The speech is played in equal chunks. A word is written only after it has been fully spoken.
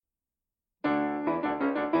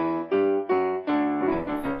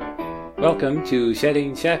Welcome to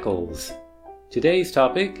Shedding Shackles. Today's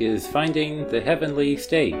topic is finding the heavenly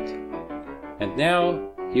state. And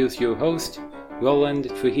now, here's your host,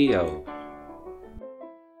 Roland Trujillo.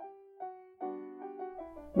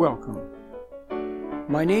 Welcome.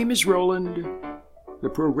 My name is Roland. The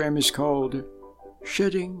program is called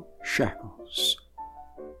Shedding Shackles.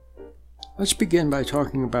 Let's begin by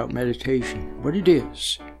talking about meditation, what it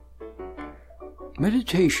is.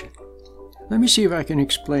 Meditation, let me see if I can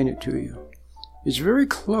explain it to you. It's very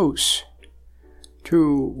close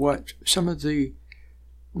to what some of the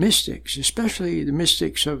mystics, especially the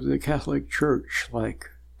mystics of the Catholic Church, like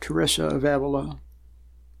Teresa of Avila,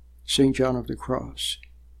 St. John of the Cross,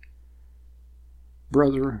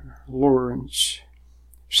 Brother Lawrence,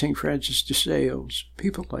 St. Francis de Sales,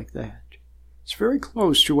 people like that. It's very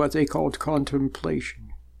close to what they called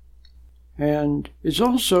contemplation. And it's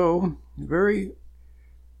also very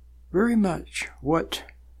much what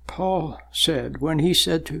Paul said when he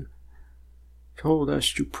told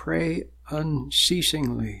us to pray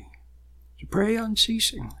unceasingly. To pray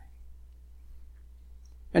unceasingly.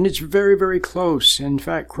 And it's very, very close. In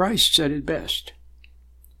fact, Christ said it best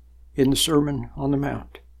in the Sermon on the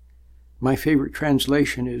Mount. My favorite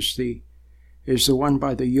translation is the one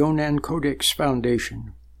by the Yonan Codex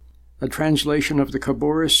Foundation, a translation of the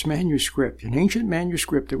Khabouris manuscript, an ancient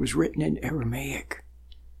manuscript that was written in Aramaic.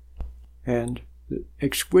 And the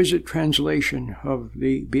exquisite translation of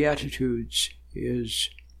the Beatitudes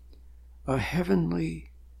is a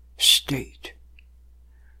heavenly state.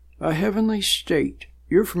 A heavenly state.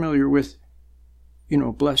 You're familiar with,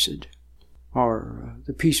 blessed are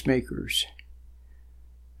the peacemakers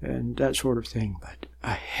and that sort of thing, but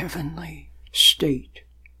a heavenly state.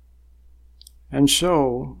 And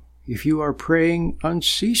so, if you are praying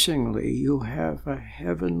unceasingly, you have a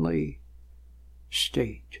heavenly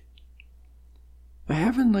state. A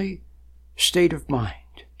heavenly state of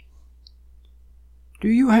mind. Do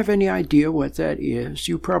you have any idea what that is?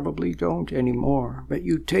 You probably don't anymore, but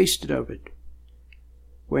you tasted of it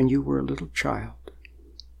when you were a little child.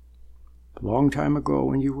 A long time ago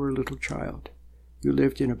when you were a little child, you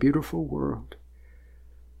lived in a beautiful world,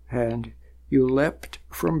 and you leapt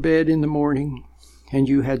from bed in the morning, and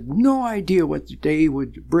you had no idea what the day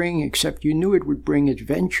would bring, except you knew it would bring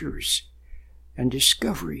adventures and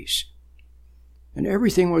discoveries. And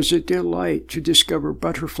everything was a delight to discover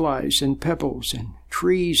butterflies and pebbles and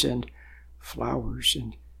trees and flowers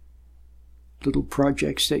and little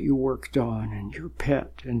projects that you worked on and your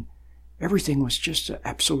pet, and everything was just an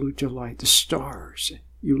absolute delight. The stars.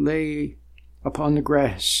 You lay upon the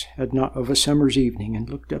grass of a summer's evening and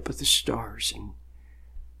looked up at the stars, and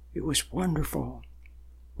it was wonderful.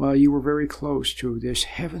 Well, you were very close to this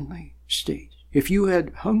heavenly state. If you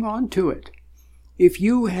had hung on to it, if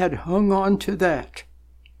you had hung on to that,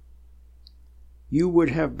 you would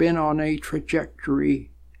have been on a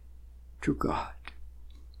trajectory to God.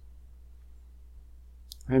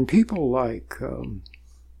 And people like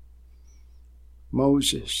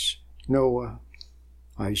Moses, Noah,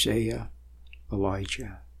 Isaiah,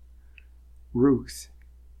 Elijah, Ruth,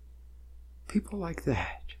 people like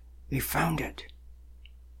that, they found it.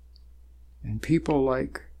 And people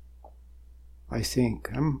like,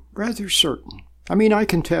 I'm rather certain, I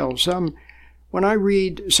can tell when I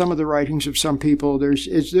read some of the writings of some people,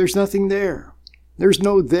 there's nothing there. There's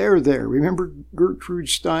no there. Remember Gertrude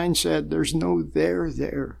Stein said, there's no there.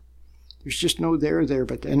 There's just no there.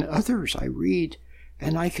 But then others I read,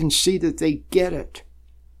 and I can see that they get it.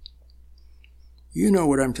 You know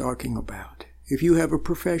what I'm talking about. If you have a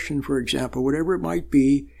profession, for example, whatever it might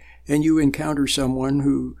be, and you encounter someone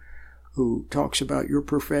who talks about your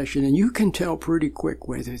profession, and you can tell pretty quick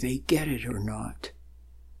whether they get it or not.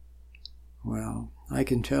 Well, I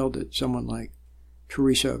can tell that someone like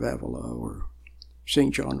Teresa of Avila or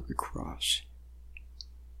St. John of the Cross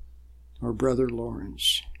or Brother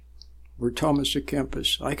Lawrence or Thomas à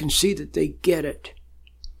Kempis, I can see that they get it.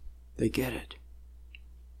 They get it.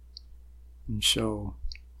 And so,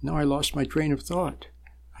 now I lost my train of thought.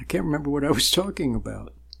 I can't remember what I was talking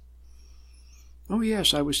about. Oh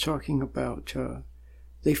yes, I was talking about,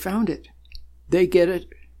 they found it. They get it.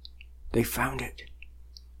 They found it.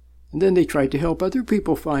 And then they tried to help other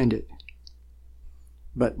people find it.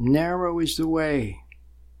 But narrow is the way,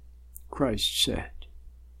 Christ said.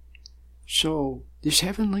 So, this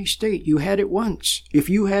heavenly state, you had it once. If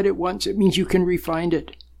you had it once, it means you can re-find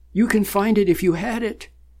it. You can find it if you had it.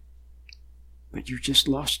 But you just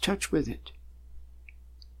lost touch with it.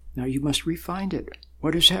 Now you must re-find it.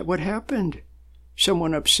 What happened?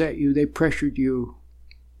 Someone upset you. They pressured you.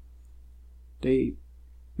 They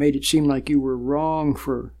made it seem like you were wrong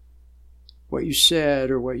for what you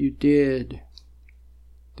said or what you did.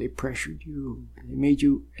 They pressured you. They made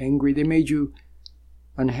you angry. They made you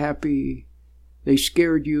unhappy. They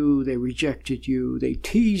scared you. They rejected you. They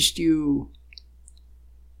teased you.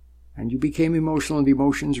 And you became emotional, and the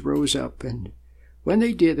emotions rose up. And when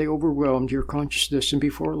they did, they overwhelmed your consciousness, and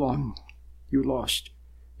before long, you lost.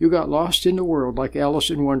 You got lost in the world like Alice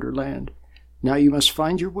in Wonderland. Now you must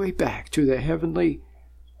find your way back to the heavenly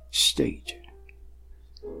state.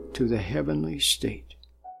 To the heavenly state.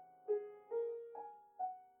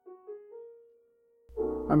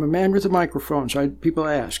 I'm a man with a microphone, so people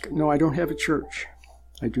ask. No, I don't have a church.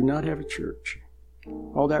 I do not have a church.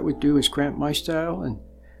 All that would do is cramp my style, and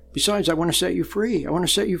besides, I want to set you free. I want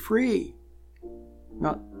to set you free.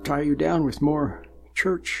 Not tie you down with more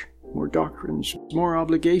church, more doctrines, more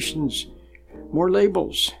obligations, more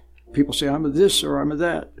labels. People say, I'm a this or I'm a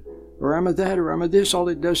that, or I'm a that or I'm a this. All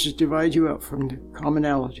it does is divide you up from the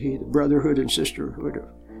commonality, the brotherhood and sisterhood of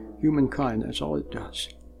humankind. That's all it does.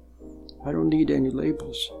 I don't need any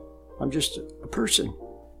labels. I'm just a person.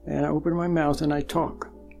 And I open my mouth and I talk.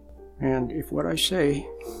 And if what I say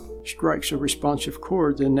strikes a responsive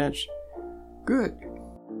chord, then that's good.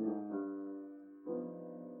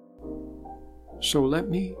 So let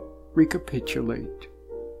me recapitulate.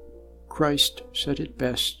 Christ said it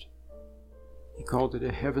best. He called it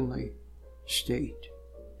a heavenly state.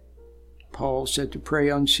 Paul said to pray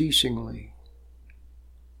unceasingly.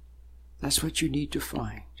 That's what you need to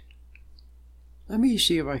find. Let me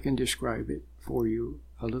see if I can describe it for you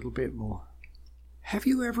a little bit more. Have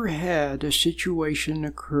you ever had a situation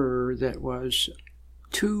occur that was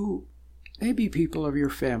to maybe people of your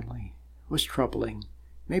family was troubling?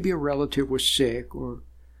 Maybe a relative was sick or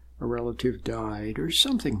a relative died or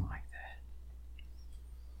something like that.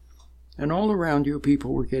 And all around you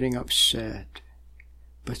people were getting upset.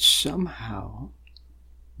 But somehow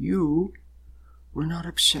you were not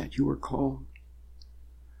upset. You were calm.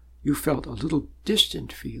 You felt a little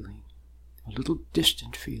distant feeling.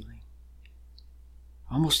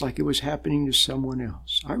 Almost like it was happening to someone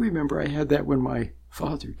else. I remember I had that when my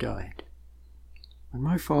father died. When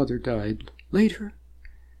my father died later,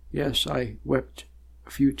 yes, I wept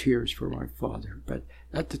a few tears for my father, but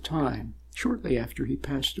at the time, shortly after he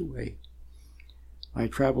passed away, I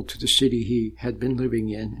traveled to the city he had been living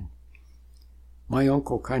in. My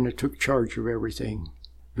uncle kind of took charge of everything.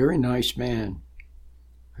 Very nice man.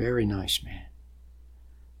 Very nice man.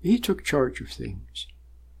 He took charge of things.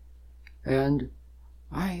 And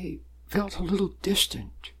I felt a little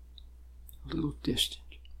distant.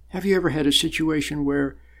 Have you ever had a situation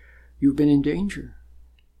where you've been in danger?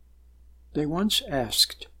 They once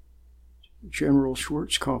asked General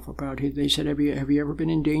Schwarzkopf about it. They said, have you ever been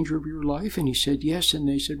in danger of your life? And he said, yes. And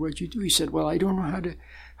they said, what'd you do? He said, well, I don't know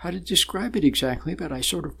how to describe it exactly, but I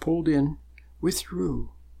sort of withdrew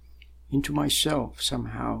into myself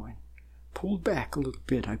somehow and pulled back a little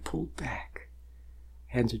bit. I pulled back.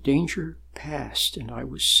 And the danger passed, and I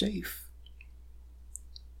was safe.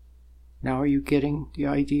 Now are you getting the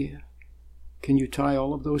idea? Can you tie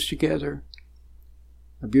all of those together?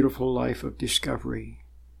 A beautiful life of discovery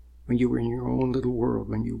when you were in your own little world,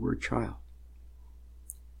 when you were a child,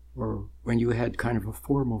 or when you had kind of a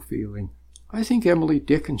formal feeling. I think Emily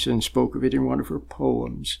Dickinson spoke of it in one of her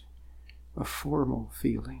poems, a formal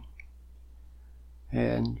feeling.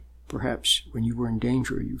 And perhaps when you were in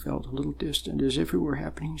danger, you felt a little distant, as if it were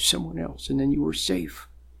happening to someone else, and then you were safe.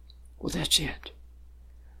 Well, that's it.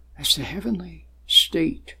 That's the heavenly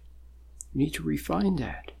state. You need to refine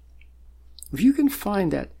that. If you can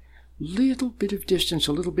find that little bit of distance,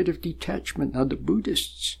 a little bit of detachment. Now, the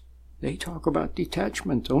Buddhists, they talk about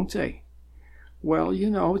detachment, don't they? Well, you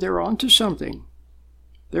know, they're onto something.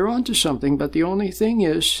 They're onto something, but the only thing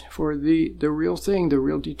is, for the real thing, the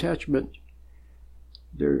real detachment,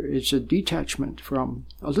 there is a detachment from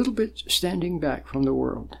a little bit standing back from the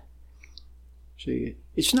world. See,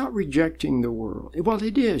 it's not rejecting the world. Well,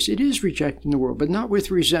 it is rejecting the world, but not with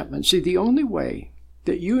resentment. See, the only way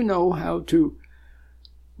that you know how to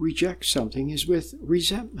reject something is with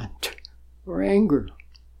resentment or anger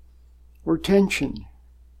or tension.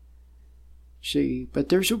 See, but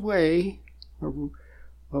there's a way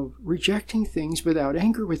of rejecting things without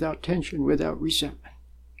anger, without tension, without resentment.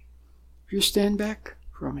 Just stand back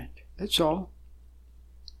from it. That's all.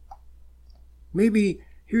 Maybe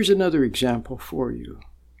here's another example for you.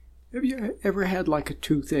 Have you ever had like a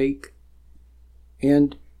toothache?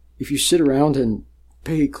 And if you sit around and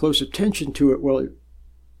pay close attention to it, well,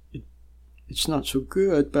 it's not so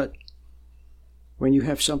good, but when you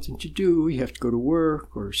have something to do, you have to go to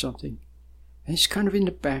work or something, and it's kind of in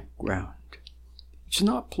the background. It's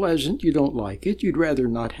not pleasant. You don't like it. You'd rather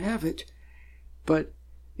not have it. but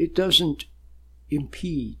it doesn't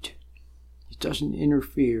impede. It doesn't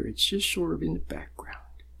interfere. It's just sort of in the background.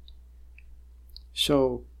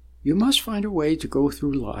 So you must find a way to go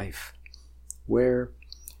through life where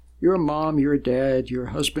you're a mom, you're a dad, you're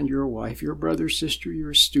a husband, you're a wife, you're a brother, sister,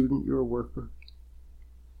 you're a student, you're a worker.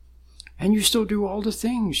 And you still do all the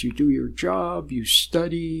things. You do your job, you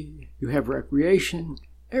study, you have recreation,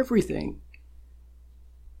 everything.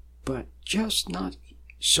 But just not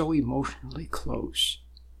so emotionally close.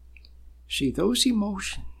 See, those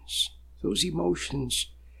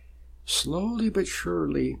emotions slowly but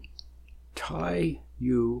surely tie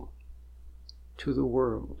you to the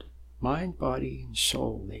world. Mind, body, and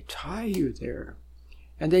soul. They tie you there.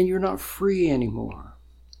 And then you're not free anymore.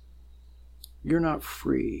 You're not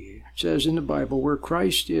free. It says in the Bible, where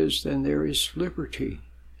Christ is, then there is liberty.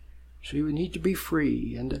 So you need to be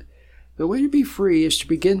free. And the way to be free is to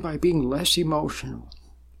begin by being less emotional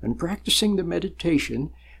and practicing the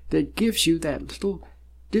meditation that gives you that little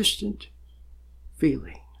distant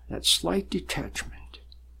feeling, that slight detachment.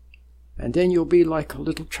 And then you'll be like a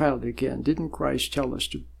little child again. Didn't Christ tell us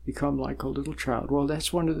to become like a little child? Well,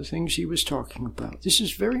 that's one of the things he was talking about. This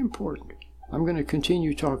is very important. I'm going to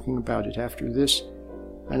continue talking about it after this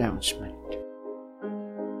announcement.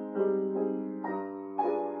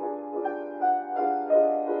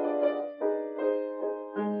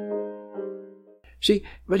 See,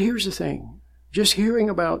 but here's the thing. Just hearing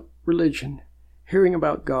about religion, hearing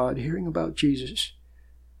about God, hearing about Jesus,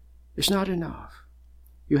 is not enough.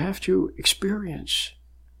 You have to experience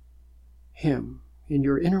him in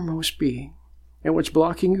your innermost being. And what's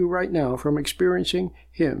blocking you right now from experiencing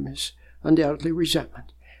him is undoubtedly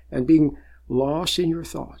resentment and being lost in your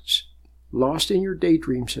thoughts, lost in your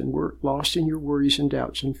daydreams, and lost in your worries and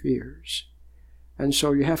doubts and fears. And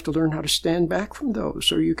so you have to learn how to stand back from those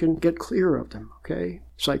so you can get clear of them, okay?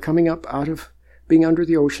 It's like coming up out of being under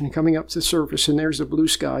the ocean and coming up to the surface, and there's the blue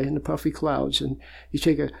sky and the puffy clouds, and you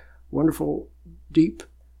take a wonderful, deep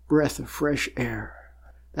breath of fresh air.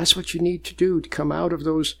 That's what you need to do to come out of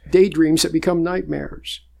those daydreams that become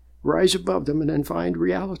nightmares. Rise above them and then find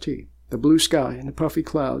reality, the blue sky and the puffy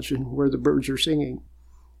clouds and where the birds are singing.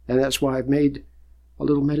 And that's why I've made a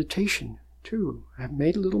little meditation, too. I've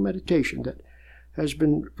made a little meditation that has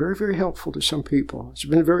been very, very helpful to some people. It's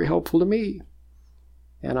been very helpful to me.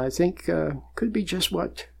 And I think could be just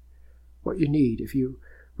what you need if you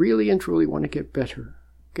really and truly want to get better,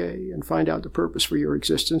 okay? And find out the purpose for your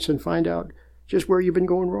existence and find out just where you've been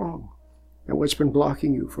going wrong and what's been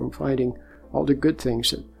blocking you from finding all the good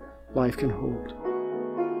things that life can hold.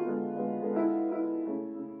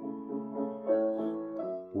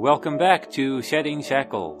 Welcome back to Shedding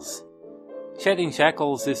Shackles. Shedding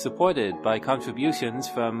Shackles is supported by contributions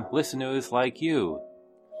from listeners like you.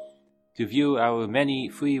 To view our many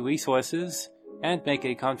free resources and make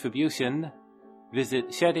a contribution, visit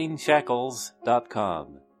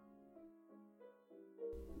SheddingShackles.com.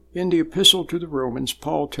 In the Epistle to the Romans,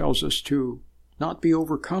 Paul tells us to not be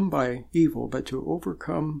overcome by evil, but to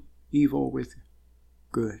overcome evil with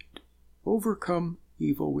good. Overcome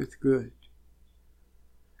evil with good.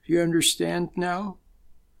 Do you understand now?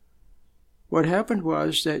 What happened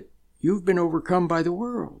was that you've been overcome by the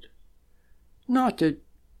world. Not that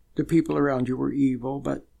the people around you were evil,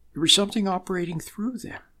 but there was something operating through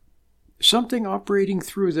them. Something operating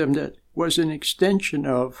through them that was an extension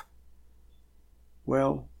of,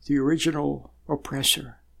 well, the original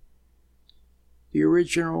oppressor, the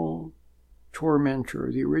original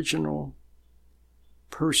tormentor, the original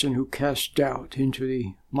person who cast doubt into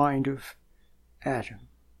the mind of Adam.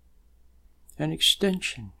 An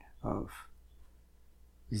extension of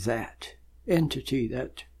that entity,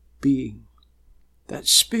 that being, that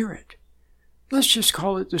spirit. Let's just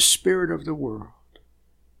call it the spirit of the world.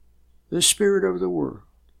 The spirit of the world.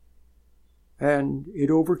 And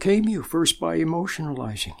it overcame you first by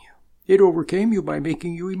emotionalizing you. It overcame you by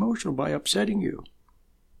making you emotional, by upsetting you.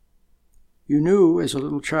 You knew as a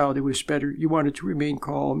little child it was better, you wanted to remain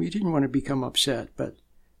calm, you didn't want to become upset, but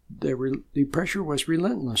the pressure was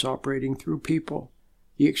relentless, operating through people.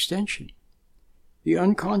 The extension, the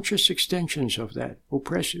unconscious extensions of that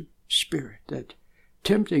oppressive spirit, that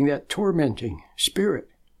tempting, that tormenting spirit,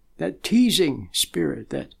 that teasing spirit,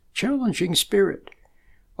 that challenging spirit,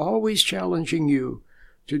 always challenging you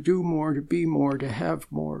to do more, to be more, to have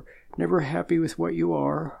more, never happy with what you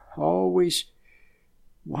are, always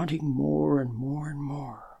wanting more and more and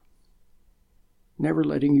more, never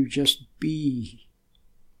letting you just be.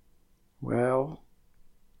 Well,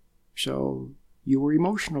 so you were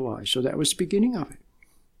emotionalized, so that was the beginning of it.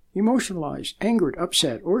 Emotionalized, angered,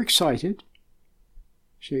 upset, or excited.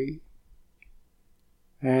 See?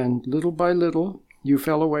 And little by little, you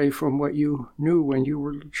fell away from what you knew when you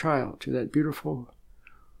were a little child, to that beautiful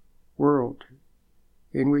world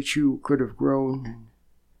in which you could have grown and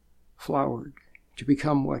flowered to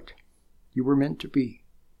become what you were meant to be.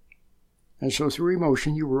 And so through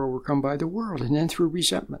emotion, you were overcome by the world. And then through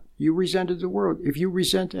resentment, you resented the world. If you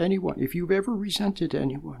resent anyone, if you've ever resented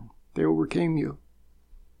anyone, they overcame you.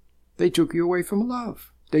 They took you away from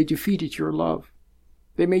love. They defeated your love.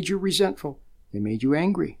 They made you resentful. They made you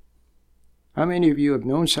angry. How many of you have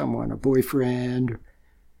known someone, a boyfriend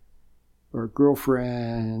or a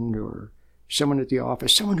girlfriend or someone at the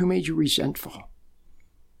office, someone who made you resentful?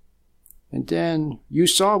 And then you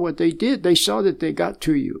saw what they did. They saw that they got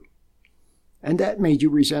to you. And that made you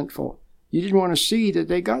resentful. You didn't want to see that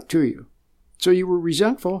they got to you. So you were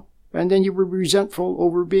resentful, and then you were resentful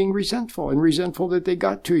over being resentful, and resentful that they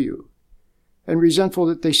got to you, and resentful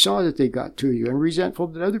that they saw that they got to you, and resentful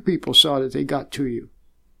that other people saw that they got to you.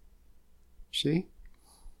 See?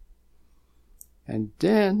 And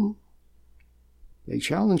then they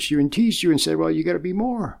challenged you and teased you and said, well, you got to be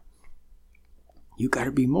more. You got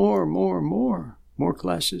to be more. More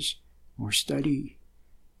classes, more study,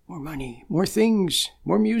 more money, more things,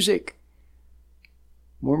 more music,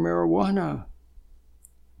 more marijuana,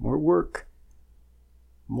 more work,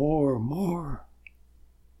 more.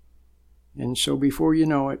 And so before you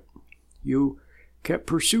know it, you kept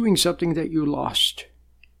pursuing something that you lost.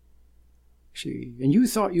 See, and you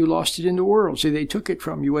thought you lost it in the world. See, they took it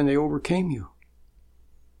from you when they overcame you.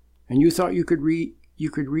 And you thought you could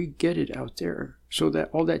re-get it out there. So that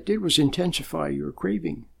all that did was intensify your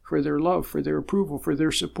craving for their love, for their approval, for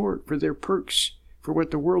their support, for their perks, for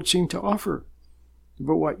what the world seemed to offer.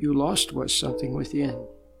 But what you lost was something within.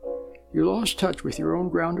 You lost touch with your own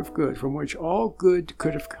ground of good, from which all good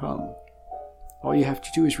could have come. All you have to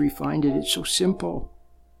do is refine it. It's so simple.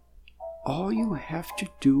 All you have to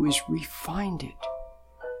do is refine it.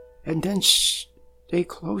 And then stay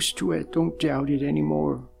close to it. Don't doubt it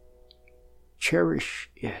anymore.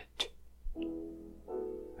 Cherish it.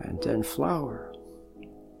 And then flower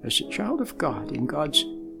as a child of God in God's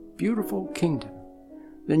beautiful kingdom.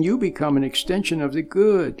 Then you become an extension of the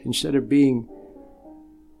good instead of being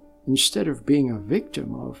a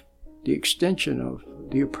victim of the extension of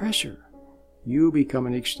the oppressor. You become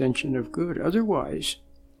an extension of good. Otherwise,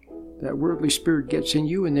 that worldly spirit gets in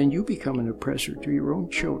you, and then you become an oppressor to your own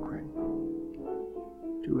children,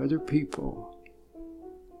 to other people.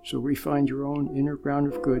 So refine your own inner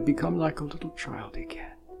ground of good. Become like a little child again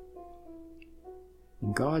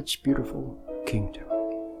in God's beautiful kingdom.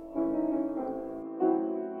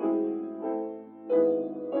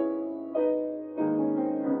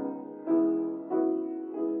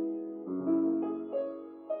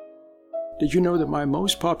 Did you know that my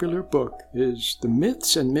most popular book is The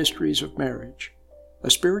Myths and Mysteries of Marriage? A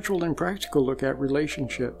spiritual and practical look at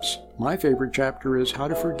relationships. My favorite chapter is How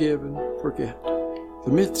to Forgive and Forget.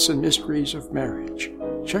 The Myths and Mysteries of Marriage.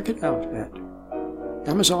 Check it out at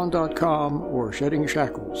Amazon.com or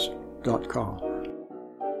SheddingShackles.com.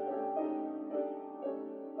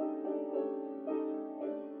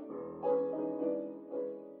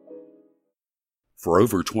 For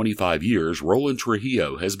over 25 years, Roland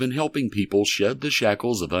Trujillo has been helping people shed the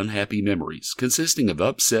shackles of unhappy memories, consisting of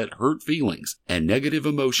upset, hurt feelings, and negative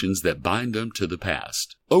emotions that bind them to the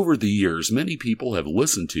past. Over the years, many people have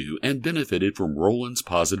listened to and benefited from Roland's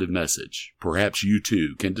positive message. Perhaps you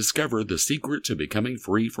too can discover the secret to becoming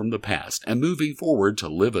free from the past and moving forward to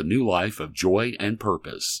live a new life of joy and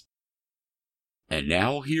purpose. And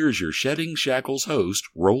now, here's your Shedding Shackles host,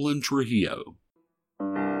 Roland Trujillo.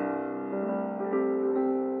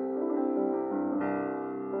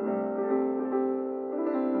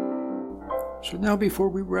 So now, before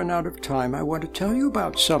we run out of time, I want to tell you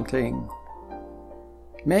about something.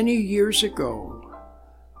 Many years ago,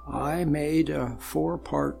 I made a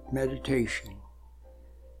 4-part meditation.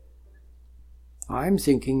 I'm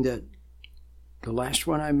thinking that the last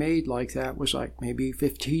one I made like that was like maybe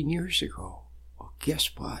 15 years ago. Well,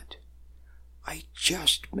 guess what? I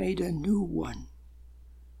just made a new one.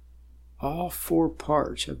 All 4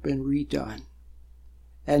 parts have been redone,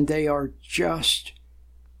 and they are just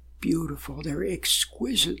beautiful. They're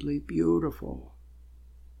exquisitely beautiful.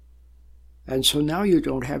 And so now you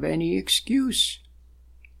don't have any excuse,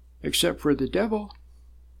 except for the devil.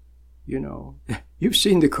 You know, you've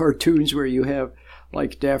seen the cartoons where you have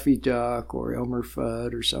like Daffy Duck or Elmer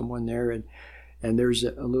Fudd or someone there, and there's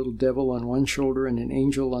a little devil on one shoulder and an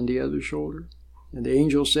angel on the other shoulder. And the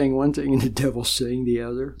angel's saying one thing and the devil's saying the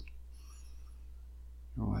other.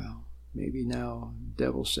 Well, Maybe now the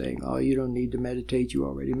devil's saying, oh, you don't need to meditate. You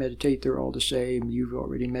already meditate. They're all the same. You've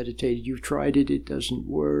already meditated. You've tried it. It doesn't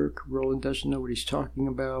work. Roland doesn't know what he's talking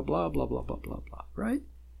about. Blah, blah, blah, blah, blah, blah. Right?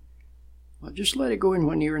 Well, just let it go in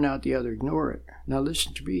one ear and out the other. Ignore it. Now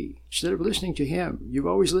listen to me. Instead of listening to him, you've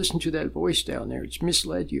always listened to that voice down there. It's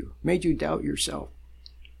misled you, made you doubt yourself.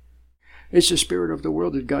 It's the spirit of the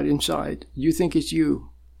world that got inside. You think it's you.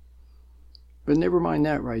 But never mind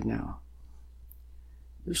that right now.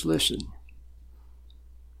 Just listen.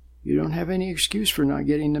 You don't have any excuse for not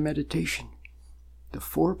getting the meditation. The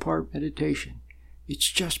 4-part meditation. It's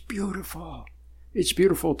just beautiful. It's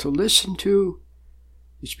beautiful to listen to.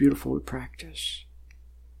 It's beautiful to practice.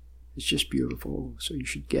 It's just beautiful, so you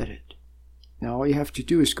should get it. Now all you have to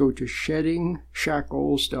do is go to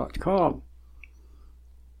sheddingshackles.com.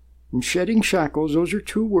 And shedding shackles, those are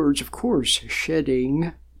 2 words, of course.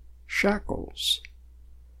 Shedding shackles.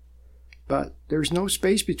 But there's no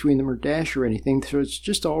space between them or dash or anything, so it's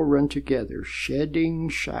just all run together. Shedding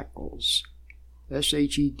Shackles.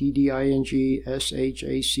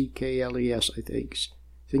 SHEDDINGSHACKLES, I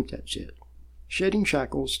think that's it.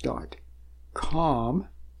 SheddingShackles.com.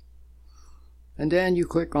 And then you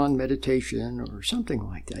click on meditation or something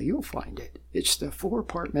like that. You'll find it. It's the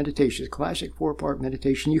 4-part meditation, the classic 4-part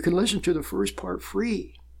meditation. You can listen to the first part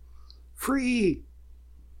free. Free!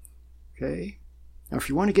 Okay? Now, if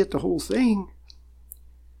you want to get the whole thing,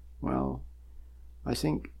 well, I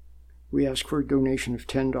think we ask for a donation of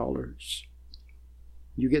 $10.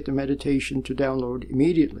 You get the meditation to download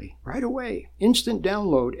immediately, right away, instant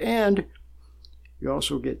download, and you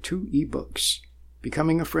also get 2 ebooks,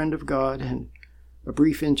 Becoming a Friend of God and A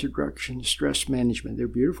Brief Introduction to Stress Management. They're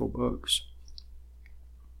beautiful books.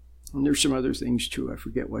 And there's some other things too. I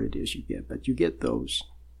forget what it is you get, but you get those.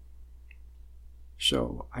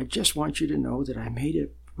 So I just want you to know that I made a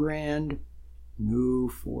brand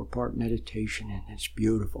new 4-part meditation, and it's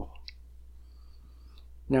beautiful.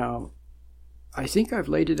 Now, I think I've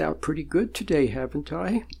laid it out pretty good today, haven't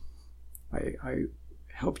I? I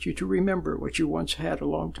helped you to remember what you once had a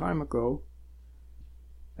long time ago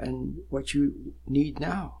and what you need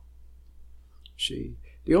now. See,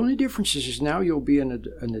 the only difference is now you'll be an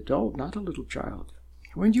adult, not a little child.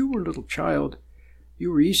 When you were a little child,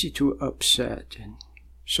 you were easy to upset and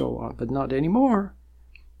so on, but not anymore.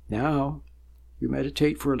 Now, you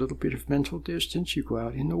meditate for a little bit of mental distance. You go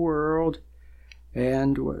out in the world,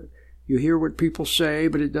 and you hear what people say,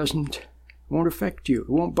 but it won't affect you. It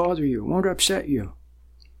won't bother you. It won't upset you.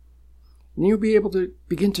 And you'll be able to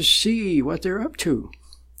begin to see what they're up to.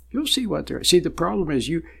 You'll see what they're... See, the problem is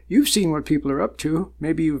you've seen what people are up to.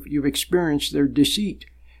 Maybe you've experienced their deceit.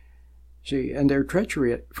 See, and their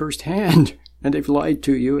treachery at first hand. And they've lied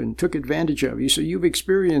to you and took advantage of you. So you've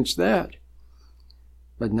experienced that.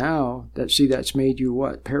 But now, that's made you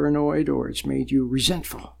what? Paranoid, or it's made you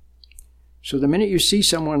resentful. So the minute you see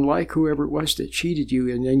someone like whoever it was that cheated you,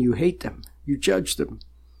 and then you hate them, you judge them.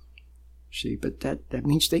 See, but that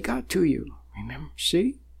means they got to you. Remember?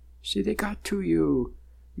 See, they got to you.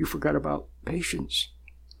 You forgot about patience.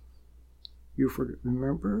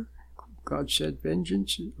 Remember? God said,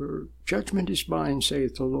 vengeance or judgment is mine,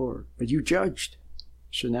 saith the Lord. But you judged.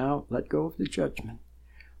 So now let go of the judgment.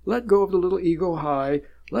 Let go of the little ego high.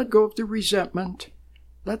 Let go of the resentment.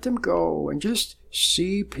 Let them go and just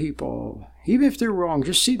see people. Even if they're wrong,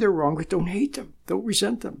 just see they're wrong, but don't hate them. Don't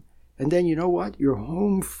resent them. And then you know what? You're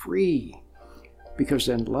home free. Because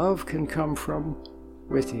then love can come from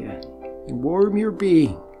within and warm your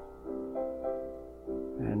being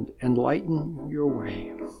and enlighten your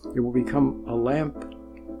way. It will become a lamp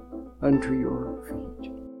unto your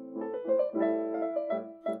feet.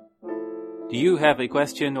 Do you have a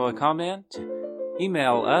question or comment?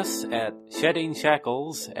 Email us at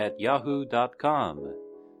sheddingshackles@yahoo.com.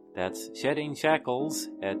 That's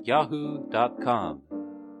sheddingshackles@yahoo.com.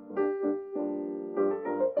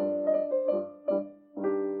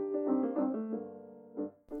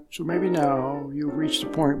 So maybe now you've reached a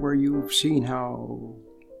point where you've seen how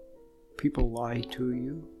people lie to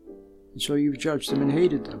you, and so you've judged them and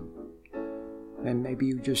hated them. And maybe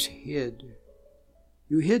you just hid.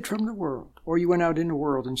 You hid from the world, or you went out in the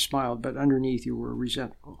world and smiled, but underneath you were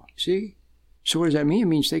resentful. See? So what does that mean? It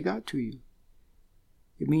means they got to you.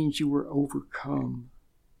 It means you were overcome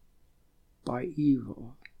by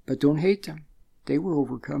evil. But don't hate them. They were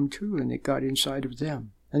overcome too, and it got inside of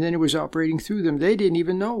them. And then it was operating through them. They didn't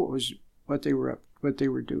even know what they were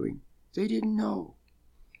doing. They didn't know.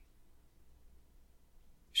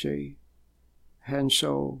 See? And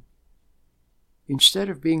so, instead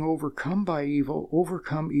of being overcome by evil,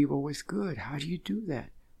 overcome evil with good. How do you do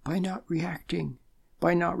that? By not reacting,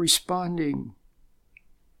 by not responding.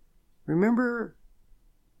 Remember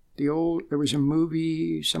there was a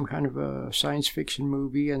movie, some kind of a science fiction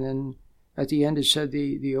movie, and then at the end it said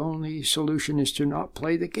the only solution is to not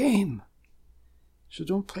play the game. So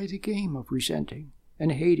don't play the game of resenting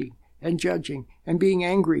and hating and judging and being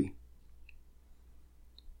angry.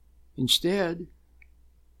 Instead,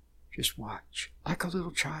 just watch like a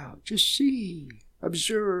little child. Just see,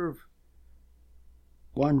 observe,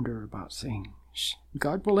 wonder about things.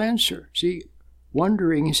 God will answer. See,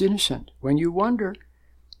 wondering is innocent. When you wonder,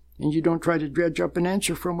 and you don't try to dredge up an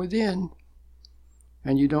answer from within,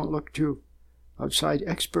 and you don't look to outside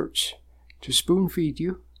experts to spoon feed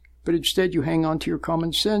you, but instead you hang on to your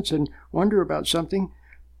common sense and wonder about something,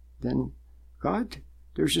 then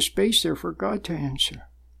there's a space there for God to answer.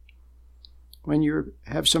 When you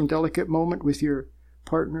have some delicate moment with your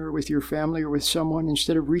partner, with your family, or with someone,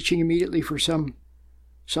 instead of reaching immediately for something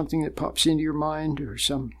that pops into your mind, or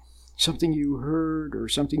something you heard, or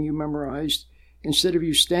something you memorized, instead of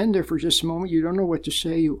you stand there for just a moment, you don't know what to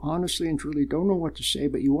say, you honestly and truly don't know what to say,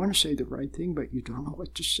 but you want to say the right thing, but you don't know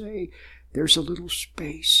what to say, there's a little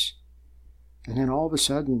space. And then all of a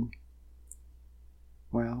sudden,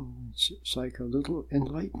 well, it's like a little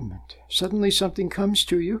enlightenment. Suddenly something comes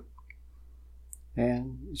to you,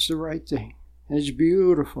 and it's the right thing. And it's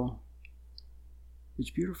beautiful. It's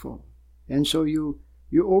beautiful. And so you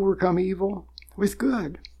overcome evil with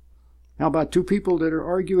good. How about two people that are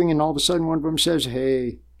arguing, and all of a sudden one of them says,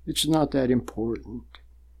 hey, it's not that important.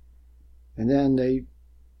 And then they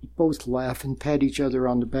both laugh and pat each other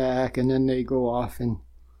on the back, and then they go off and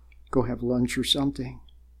go have lunch or something.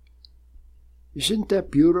 Isn't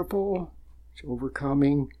that beautiful? It's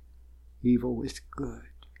overcoming evil with good.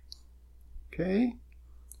 Okay?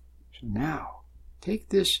 So now, take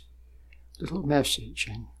this little message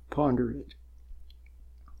and ponder it.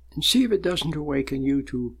 And see if it doesn't awaken you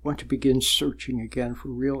to want to begin searching again for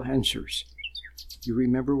real answers. You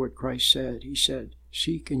remember what Christ said. He said,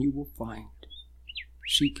 seek and you will find.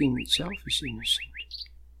 Seeking itself is innocent.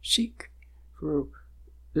 Seek for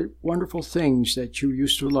the wonderful things that you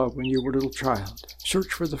used to love when you were a little child.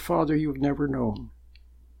 Search for the Father you've never known,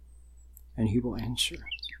 and He will answer.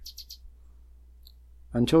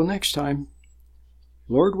 Until next time,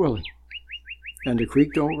 Lord willing, and the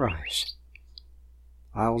creek don't rise.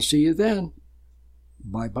 I'll see you then.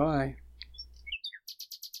 Bye-bye.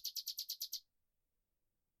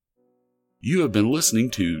 You have been listening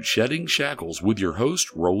to Shedding Shackles with your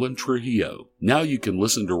host, Roland Trujillo. Now you can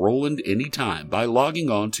listen to Roland anytime by logging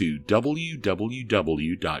on to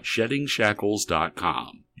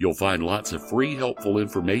www.sheddingshackles.com. You'll find lots of free, helpful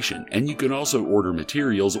information, and you can also order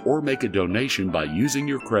materials or make a donation by using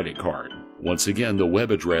your credit card. Once again, the web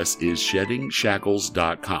address is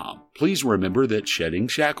sheddingshackles.com. Please remember that Shedding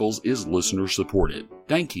Shackles is listener supported.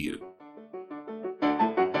 Thank you.